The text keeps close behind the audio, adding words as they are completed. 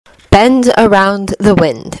Bend Around the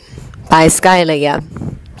Wind by Skylia.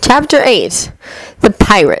 Chapter 8. The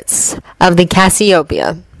Pirates of the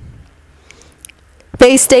Cassiopeia.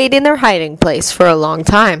 They stayed in their hiding place for a long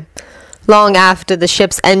time, long after the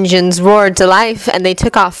ship's engines roared to life and they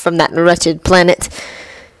took off from that wretched planet.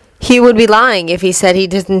 He would be lying if he said he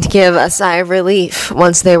didn't give a sigh of relief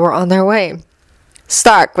once they were on their way.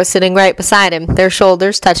 Stark was sitting right beside him, their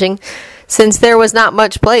shoulders touching, since there was not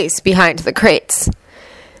much place behind the crates.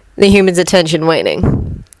 The human's attention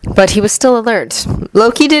waning. But he was still alert.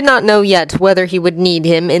 Loki did not know yet whether he would need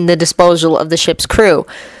him in the disposal of the ship's crew,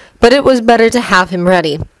 but it was better to have him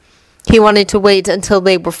ready. He wanted to wait until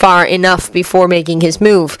they were far enough before making his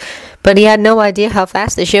move, but he had no idea how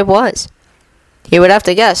fast the ship was. He would have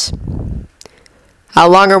to guess. "How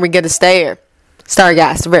long are we going to stay here?" Stark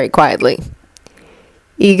asked very quietly.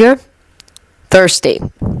 "Eager? Thirsty."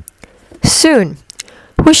 "Soon.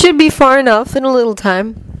 We should be far enough in a little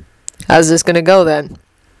time." "How's this going to go then?"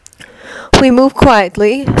 "We move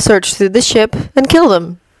quietly, search through the ship, and kill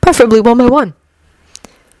them, preferably one by one."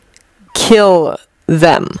 "Kill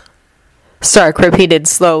them," Stark repeated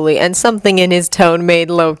slowly, and something in his tone made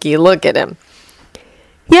Loki look at him.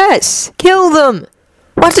 "Yes, kill them.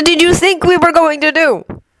 What did you think we were going to do?"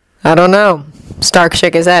 "I don't know." Stark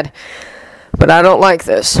shook his head. "But I don't like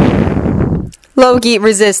this." Loki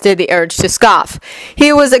resisted the urge to scoff.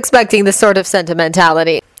 He was expecting this sort of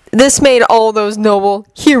sentimentality. This made all those noble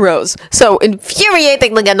heroes so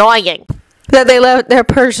infuriatingly annoying that they let their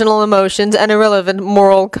personal emotions and irrelevant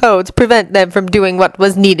moral codes prevent them from doing what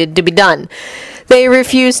was needed to be done. They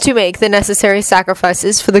refused to make the necessary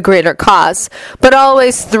sacrifices for the greater cause, but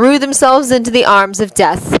always threw themselves into the arms of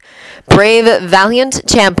death. Brave, valiant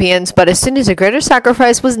champions, but as soon as a greater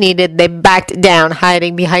sacrifice was needed, they backed down,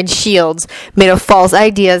 hiding behind shields made of false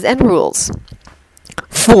ideas and rules.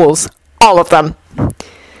 Fools, all of them.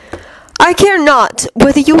 "I care not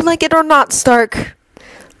whether you like it or not, Stark,"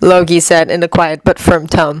 Loki said in a quiet but firm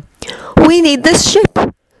tone. "We need this ship,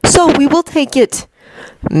 so we will take it."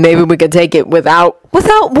 "Maybe we could take it without..."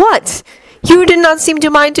 "Without what? You did not seem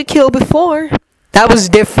to mind to kill before." "That was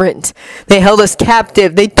different. They held us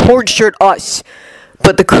captive. They tortured us.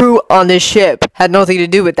 But the crew on this ship had nothing to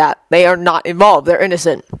do with that. They are not involved. They're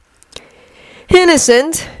innocent."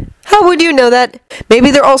 "Innocent? How would you know that?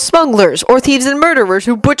 Maybe they're all smugglers or thieves and murderers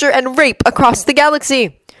who butcher and rape across the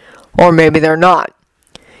galaxy." "Or maybe they're not."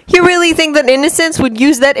 "You really think that innocents would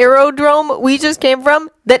use that aerodrome we just came from?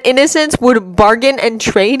 That innocents would bargain and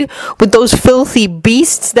trade with those filthy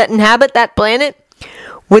beasts that inhabit that planet?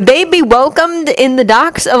 Would they be welcomed in the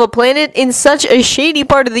docks of a planet in such a shady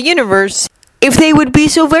part of the universe if they would be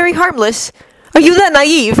so very harmless? Are you that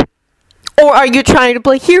naive? Or are you trying to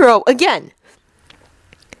play hero again?"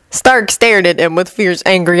 Stark stared at him with fierce,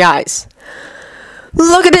 angry eyes.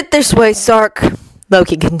 "Look at it this way, Stark,"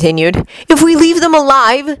 Loki continued. "If we leave them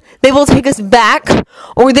alive, they will take us back,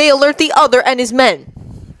 or they alert the other and his men."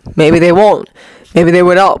 "Maybe they won't. Maybe they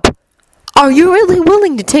would help." "Are you really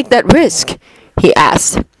willing to take that risk?" he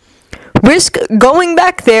asked. "Risk going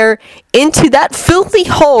back there into that filthy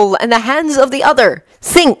hole in the hands of the other?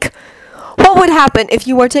 Think. What would happen if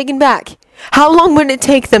you were taken back? How long would it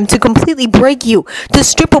take them to completely break you, to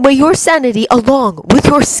strip away your sanity along with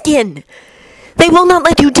your skin? They will not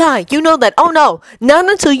let you die, you know that. Oh no, not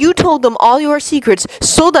until you told them all your secrets,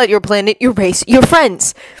 sold out your planet, your race, your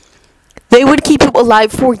friends. They would keep you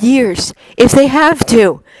alive for years, if they have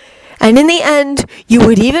to. And in the end, you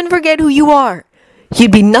would even forget who you are. You'd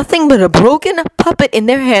be nothing but a broken puppet in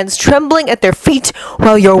their hands, trembling at their feet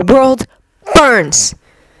while your world burns.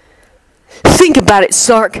 Think about it,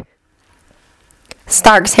 Stark."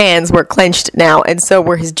 Stark's hands were clenched now, and so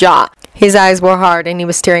were his jaw. His eyes were hard, and he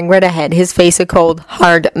was staring right ahead, his face a cold,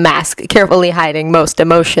 hard mask, carefully hiding most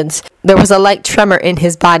emotions. There was a light tremor in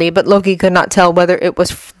his body, but Loki could not tell whether it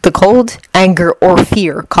was the cold, anger, or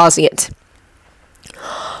fear causing it.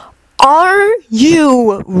 "Are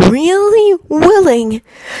you really willing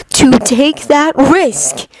to take that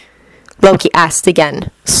risk?" Loki asked again,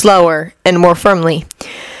 slower and more firmly.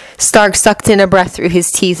 Stark sucked in a breath through his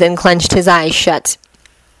teeth and clenched his eyes shut.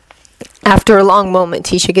 After a long moment,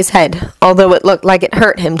 he shook his head, although it looked like it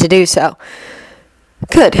hurt him to do so.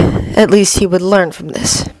 Good. At least he would learn from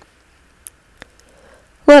this.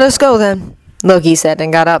 "Let us go, then," Loki said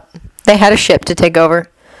and got up. They had a ship to take over.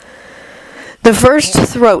 The first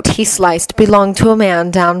throat he sliced belonged to a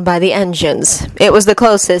man down by the engines. It was the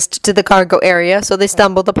closest to the cargo area, so they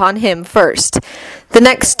stumbled upon him first. The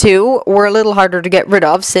next two were a little harder to get rid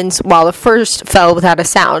of, since while the first fell without a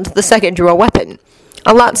sound, the second drew a weapon.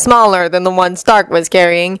 a lot smaller than the one Stark was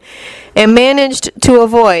carrying, and managed to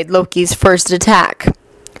avoid Loki's first attack.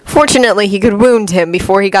 Fortunately, he could wound him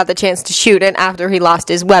before he got the chance to shoot, and after he lost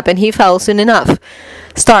his weapon, he fell soon enough.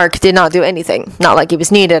 Stark did not do anything, not like he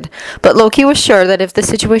was needed, but Loki was sure that if the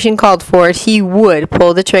situation called for it, he would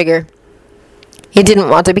pull the trigger. He didn't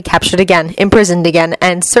want to be captured again, imprisoned again,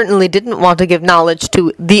 and certainly didn't want to give knowledge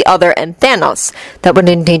to the Other and Thanos that would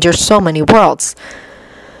endanger so many worlds.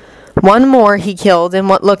 One more he killed in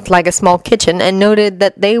what looked like a small kitchen and noted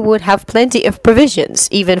that they would have plenty of provisions,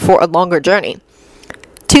 even for a longer journey.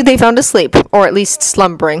 Two they found asleep, or at least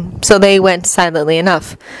slumbering, so they went silently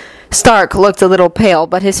enough. Stark looked a little pale,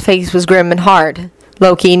 but his face was grim and hard.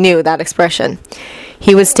 Loki knew that expression.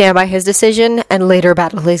 He would stand by his decision and later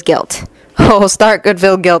battle his guilt. Oh, Stark could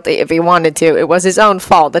feel guilty if he wanted to. It was his own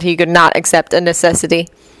fault that he could not accept a necessity.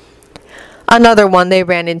 Another one they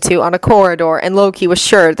ran into on a corridor, and Loki was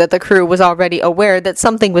sure that the crew was already aware that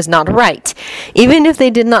something was not right, even if they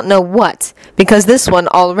did not know what, because this one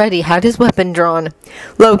already had his weapon drawn.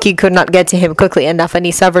 Loki could not get to him quickly enough, and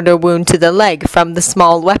he suffered a wound to the leg from the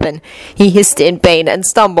small weapon. He hissed in pain and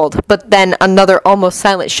stumbled, but then another almost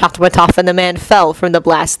silent shot went off, and the man fell from the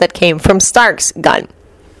blast that came from Stark's gun.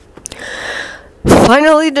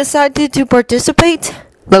 "Finally decided to participate?"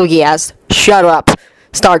 Loki asked. "Shut up,"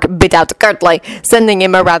 Stark bit out curtly, sending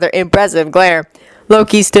him a rather impressive glare.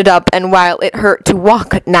 Loki stood up, and while it hurt to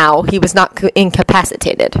walk now, he was not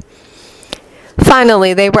incapacitated.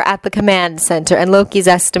 Finally, they were at the command center, and Loki's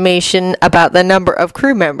estimation about the number of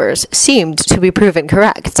crew members seemed to be proven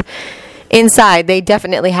correct. Inside, they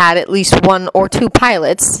definitely had at least 1 or 2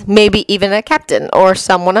 pilots, maybe even a captain or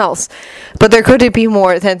someone else, but there couldn't be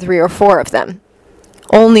more than 3 or 4 of them.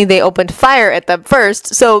 Only they opened fire at them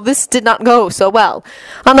first, so this did not go so well.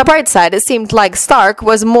 On the bright side, it seemed like Stark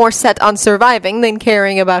was more set on surviving than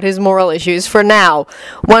caring about his moral issues for now.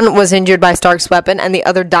 One was injured by Stark's weapon, and the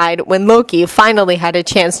other died when Loki finally had a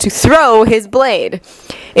chance to throw his blade.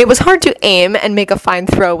 It was hard to aim and make a fine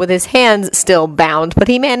throw with his hands still bound, but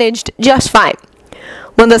he managed just fine.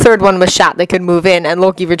 When the third one was shot, they could move in, and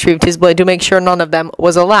Loki retrieved his blade to make sure none of them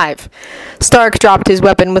was alive. Stark dropped his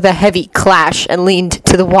weapon with a heavy clash and leaned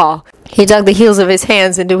to the wall. He dug the heels of his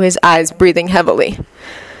hands into his eyes, breathing heavily.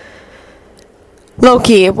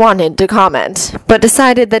 Loki wanted to comment, but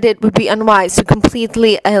decided that it would be unwise to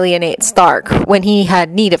completely alienate Stark when he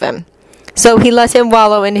had need of him. So he let him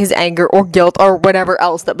wallow in his anger or guilt or whatever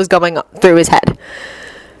else that was going through his head.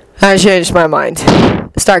 "I changed my mind,"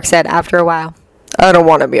 Stark said after a while. "I don't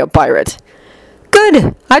want to be a pirate."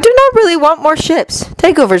 "Good. I do not really want more ships.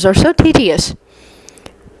 Takeovers are so tedious."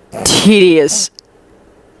 "Tedious?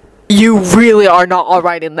 You really are not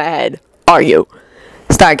alright in the head, are you?"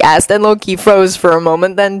 Stark asked, and Loki froze for a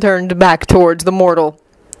moment, then turned back towards the mortal.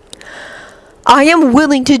 "I am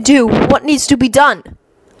willing to do what needs to be done.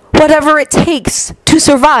 Whatever it takes to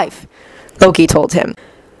survive," Loki told him.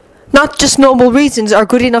 "Not just noble reasons are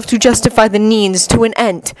good enough to justify the means to an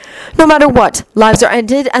end. No matter what, lives are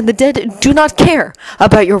ended, and the dead do not care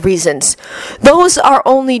about your reasons. Those are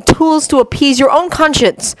only tools to appease your own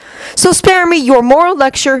conscience. So spare me your moral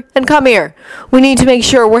lecture and come here. We need to make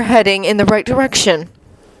sure we're heading in the right direction."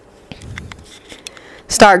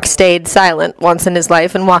 Stark stayed silent once in his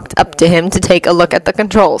life and walked up to him to take a look at the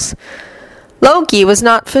controls. Loki was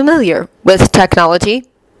not familiar with technology.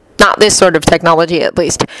 Not this sort of technology, at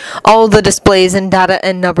least. All the displays and data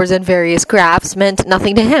and numbers and various graphs meant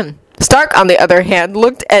nothing to him. Stark, on the other hand,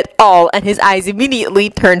 looked at all, and his eyes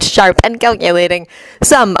immediately turned sharp and calculating.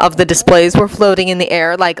 Some of the displays were floating in the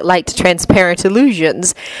air like light transparent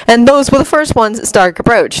illusions, and those were the first ones Stark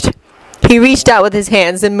approached. He reached out with his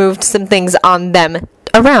hands and moved some things on them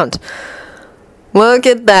around. "Look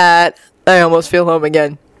at that. I almost feel home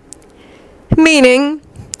again."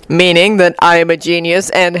 Meaning that I am a genius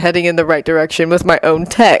and heading in the right direction with my own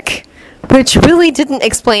tech. Which really didn't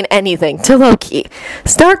explain anything to Loki.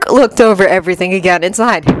 Stark looked over everything again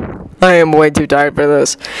inside. "I am way too tired for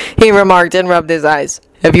this," he remarked and rubbed his eyes.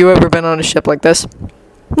 "Have you ever been on a ship like this?"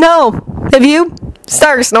 "No. Have you?"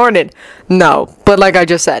 Stark snorted. "No, but like I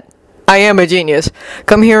just said, I am a genius.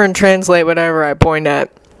 Come here and translate whatever I point at."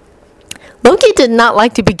 Loki did not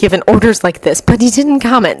like to be given orders like this, but he didn't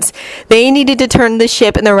comment. They needed to turn the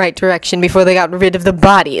ship in the right direction before they got rid of the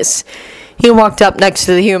bodies. He walked up next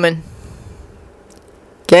to the human.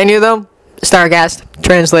 "Can you, though?" Stark asked.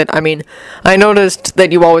 "Translate, I mean. I noticed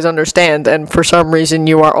that you always understand, and for some reason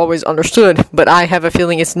you are always understood, but I have a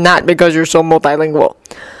feeling it's not because you're so multilingual."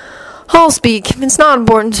 "I'll speak. It's not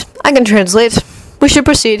important. I can translate. We should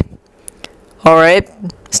proceed." "All right,"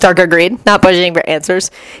 Stark agreed, not budging for answers.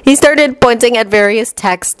 He started pointing at various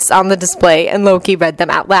texts on the display, and Loki read them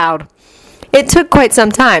out loud. It took quite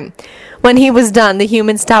some time. When he was done, the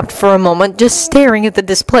human stopped for a moment, just staring at the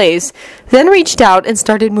displays, then reached out and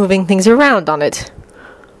started moving things around on it.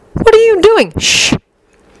 "What are you doing?" "Shh!"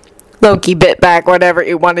 Loki bit back whatever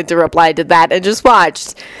he wanted to reply to that and just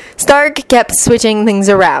watched. Stark kept switching things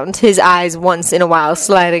around, his eyes once in a while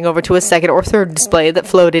sliding over to a second or third display that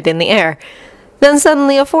floated in the air. Then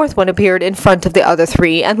suddenly a fourth one appeared in front of the other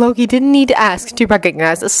three, and Loki didn't need to ask to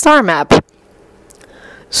recognize a star map.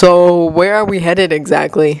 "So, where are we headed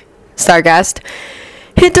exactly?" Stark asked.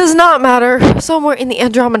 "It does not matter. Somewhere in the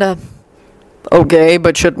Andromeda." "Okay,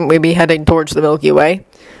 but shouldn't we be heading towards the Milky Way?"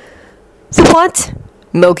 "The what?"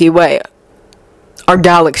 "Milky Way. Our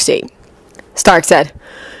galaxy," Stark said.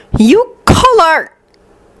 "You color!"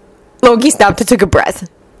 Loki stopped and took a breath.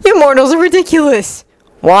 "You mortals are ridiculous."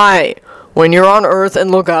 "Why? When you're on Earth and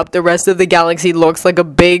look up, the rest of the galaxy looks like a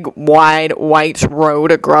big, wide, white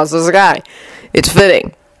road across the sky. It's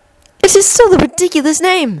fitting." "It is still a ridiculous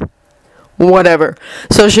name." "Whatever.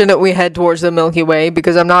 So shouldn't we head towards the Milky Way?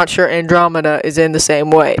 Because I'm not sure Andromeda is in the same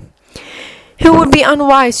way." "It would be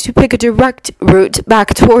unwise to pick a direct route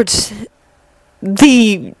back towards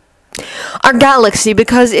our galaxy,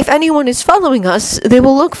 because if anyone is following us, they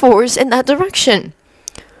will look for us in that direction."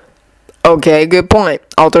 "Okay, good point.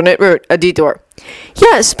 Alternate route, a detour."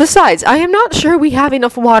 "Yes, besides, I am not sure we have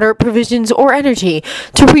enough water, provisions, or energy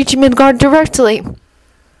to reach Midgard directly."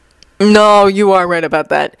 "No, you are right about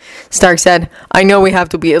that," Stark said. "I know we have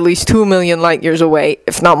to be at least 2 million light years away,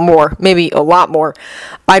 if not more, maybe a lot more.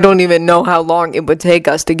 I don't even know how long it would take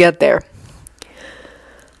us to get there."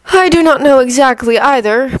 "I do not know exactly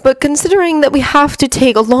either, but considering that we have to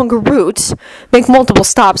take a longer route, make multiple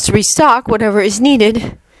stops to restock whatever is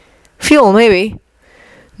needed. Fuel, maybe."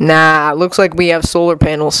 "Nah, looks like we have solar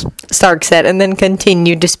panels," Stark said, and then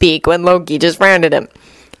continued to speak when Loki just frowned at him.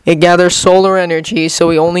 "It gathers solar energy, so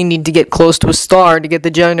we only need to get close to a star to get the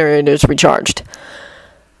generators recharged."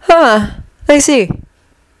 "Huh, I see.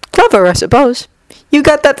 Clever, I suppose. You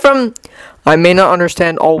got that from—" "I may not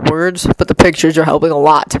understand all words, but the pictures are helping a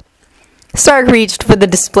lot." Stark reached for the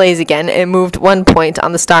displays again and moved one point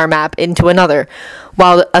on the star map into another,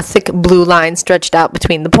 while a thick blue line stretched out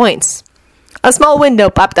between the points. A small window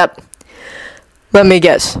popped up. "Let me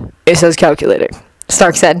guess. It says calculator,"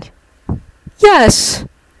 Stark said. "Yes."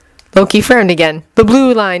 Loki frowned again. The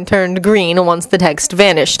blue line turned green once the text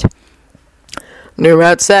vanished. "New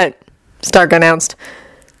route set," Stark announced.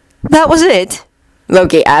 "That was it?"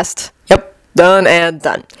 Loki asked. "Yep, done and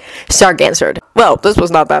done," Stark answered. "Well, this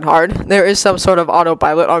was not that hard. There is some sort of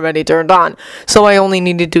autopilot already turned on, so I only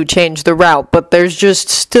needed to change the route, but there's just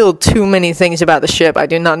still too many things about the ship I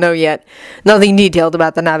do not know yet. Nothing detailed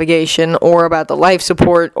about the navigation, or about the life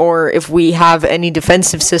support, or if we have any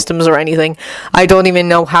defensive systems or anything. I don't even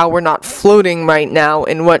know how we're not floating right now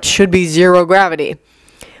in what should be zero gravity.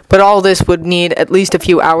 But all this would need at least a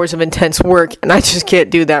few hours of intense work, and I just can't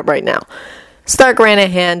do that right now." Stark ran a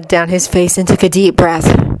hand down his face and took a deep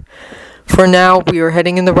breath. "For now, we are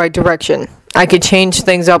heading in the right direction. I could change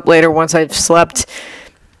things up later once I've slept,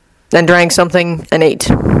 then drank something, and ate."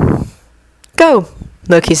 "Go,"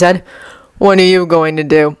 Loki said. "What are you going to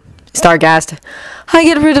do?" Stark asked. "I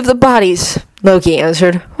get rid of the bodies," Loki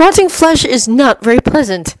answered. "Rotting flesh is not very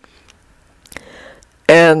pleasant."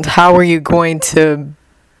 "And how are you going to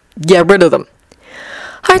get rid of them?"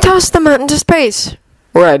 "I toss them out into space."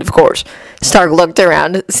 "Right, of course." Stark looked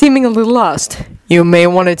around, seeming a little lost. "You may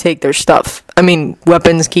want to take their stuff. I mean,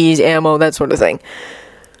 weapons, keys, ammo, that sort of thing.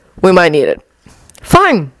 We might need it."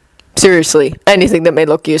 "Fine." "Seriously, anything that may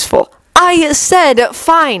look useful." "I said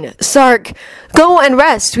fine, Stark. Go and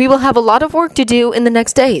rest. We will have a lot of work to do in the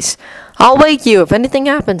next days. I'll wake you if anything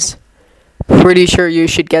happens." "Pretty sure you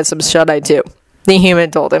should get some shut-eye too," the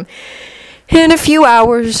human told him. "In a few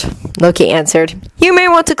hours," Loki answered. "You may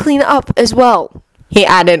want to clean up as well," he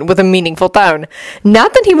added with a meaningful tone.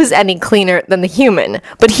 Not that he was any cleaner than the human,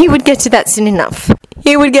 but he would get to that soon enough.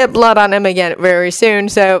 He would get blood on him again very soon,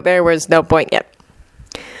 so there was no point yet.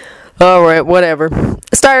 "Alright, whatever."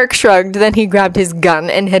 Stark shrugged, then he grabbed his gun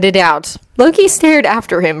and headed out. Loki stared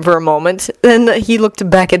after him for a moment, then he looked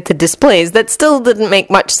back at the displays that still didn't make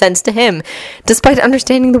much sense to him, despite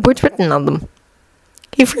understanding the words written on them.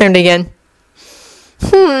 He frowned again.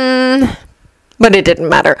 But it didn't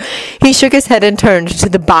matter. He shook his head and turned to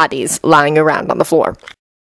the bodies lying around on the floor.